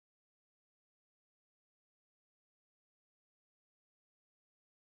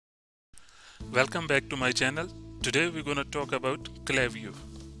Welcome back to my channel. Today we're going to talk about Klaviyo.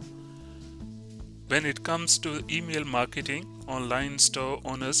 When it comes to email marketing, online store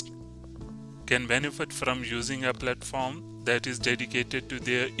owners can benefit from using a platform that is dedicated to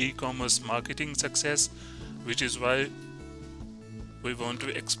their e-commerce marketing success, which is why we want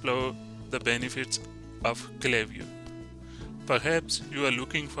to explore the benefits of Klaviyo. Perhaps you are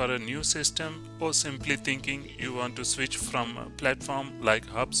looking for a new system or simply thinking you want to switch from a platform like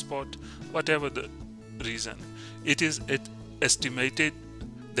HubSpot. Whatever the reason, it is estimated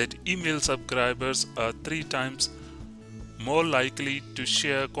that email subscribers are 3 times more likely to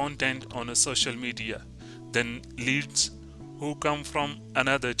share content on a social media than leads who come from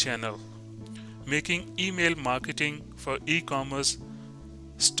another channel, making email marketing for e-commerce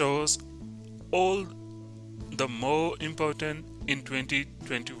stores all the more important in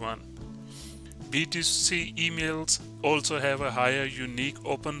 2021. B2C emails also have a higher unique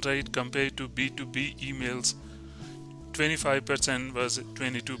open rate compared to B2B emails, 25% versus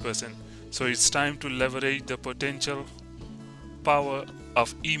 22%. So it's time to leverage the potential power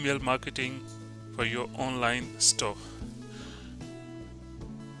of email marketing for your online store.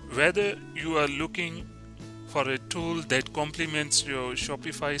 Whether you are looking for a tool that complements your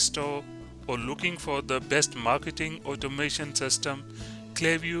Shopify store or looking for the best marketing automation system,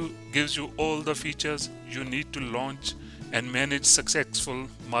 Klaviyo gives you all the features you need to launch and manage successful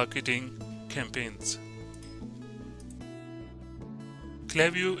marketing campaigns.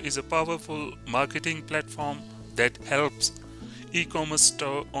 Klaviyo is a powerful marketing platform that helps e-commerce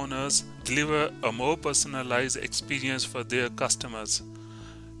store owners deliver a more personalized experience for their customers.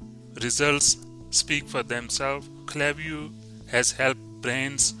 Results speak for themselves. Klaviyo has helped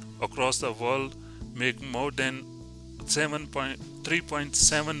brands across the world make more than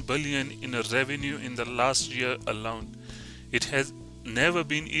 3.7 billion in revenue in the last year alone. It has never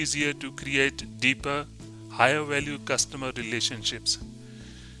been easier to create deeper, higher value customer relationships.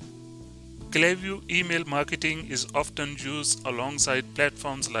 Klaviyo email marketing is often used alongside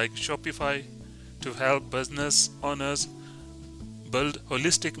platforms like Shopify to help business owners build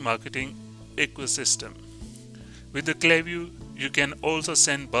holistic marketing ecosystem. With the Klaviyo, you can also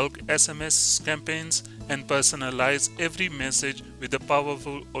send bulk SMS campaigns and personalize every message with a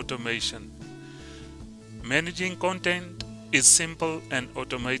powerful automation. Managing content is simple and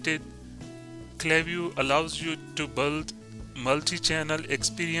automated. Klaviyo allows you to build multi-channel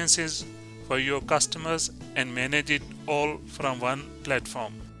experiences for your customers and manage it all from one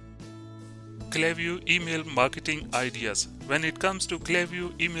platform. Klaviyo email marketing ideas. When it comes to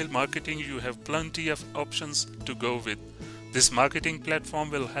Klaviyo email marketing, you have plenty of options to go with. This marketing platform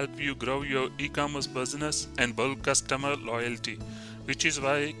will help you grow your e-commerce business and build customer loyalty, which is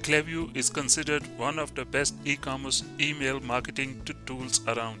why Klaviyo is considered one of the best e-commerce email marketing tools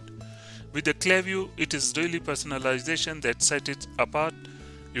around. With the Klaviyo, it is really personalization that sets it apart.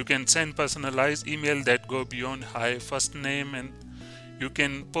 You can send personalized email that go beyond hi, first name, and you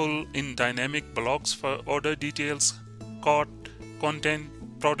can pull in dynamic blocks for order details, cart, content,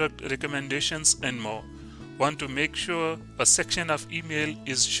 product recommendations, and more. Want to make sure a section of email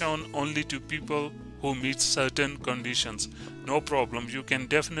is shown only to people who meet certain conditions? No problem, you can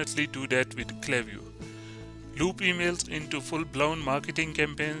definitely do that with Klaviyo. Loop emails into full-blown marketing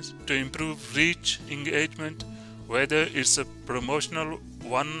campaigns to improve reach, engagement, whether it's a promotional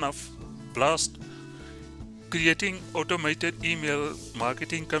one-off blast. Creating automated email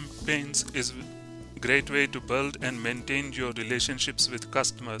marketing campaigns is a great way to build and maintain your relationships with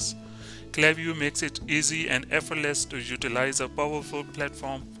customers. Klaviyo makes it easy and effortless to utilize a powerful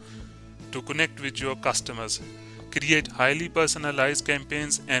platform to connect with your customers, create highly personalized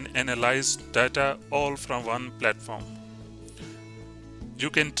campaigns, and analyze data all from one platform. You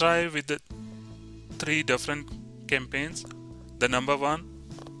can try with the 3 different campaigns. The number 1,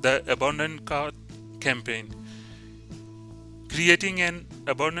 the abandoned cart campaign. Creating an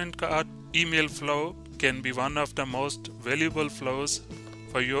abandoned cart email flow can be one of the most valuable flows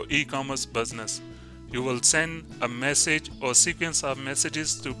for your e-commerce business. You will send a message or sequence of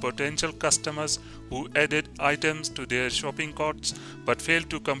messages to potential customers who added items to their shopping carts but failed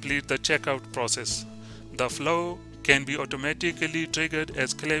to complete the checkout process. The flow can be automatically triggered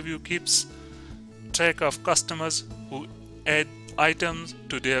as Klaviyo keeps track of customers who add items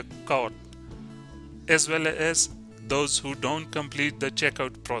to their cart, as well as those who don't complete the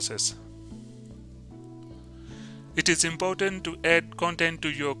checkout process. It is important to add content to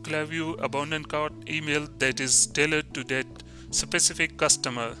your Klaviyo abandoned cart email that is tailored to that specific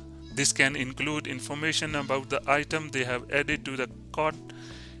customer. This can include information about the item they have added to the cart,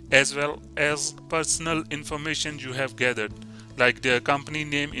 as well as personal information you have gathered, like their company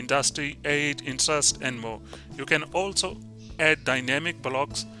name, industry, age, interest, and more. You can also add dynamic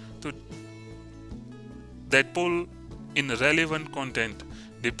blocks that pull in relevant content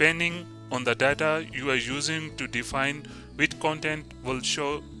depending on the data you are using to define which content will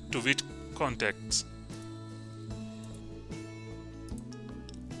show to which contacts.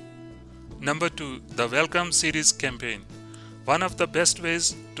 Number 2, the Welcome Series campaign. One of the best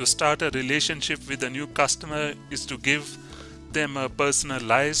ways to start a relationship with a new customer is to give them a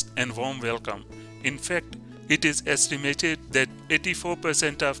personalized and warm welcome. In fact, it is estimated that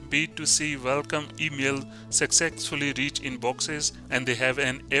 84% of B2C welcome emails successfully reach inboxes, and they have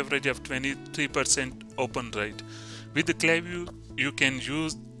an average of 23% open rate. With the Klaviyo, you can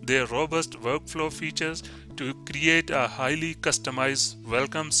use their robust workflow features to create a highly customized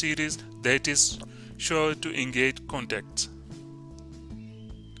welcome series that is sure to engage contacts.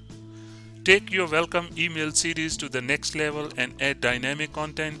 Take your welcome email series to the next level and add dynamic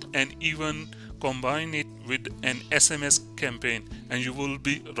content, and even combine it with an SMS campaign, and you will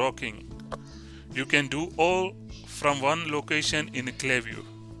be rocking. You can do all from one location in Klaviyo.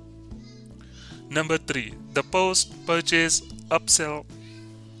 Number 3, the post-purchase upsell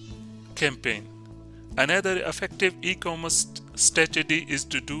campaign. Another effective e-commerce strategy is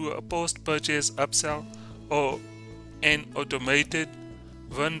to do a post-purchase upsell or an automated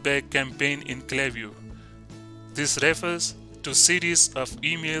one-bag campaign in Klaviyo. This refers to series of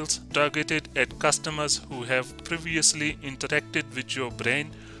emails targeted at customers who have previously interacted with your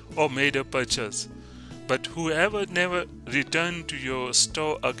brand or made a purchase, but whoever never returned to your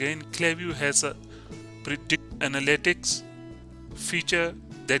store again. Klaviyo has a predictive analytics feature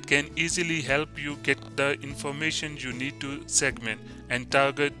that can easily help you get the information you need to segment and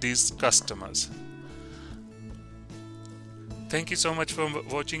target these customers. Thank you so much for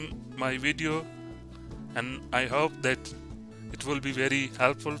watching my video, and I hope that it will be very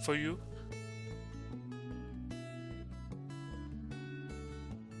helpful for you.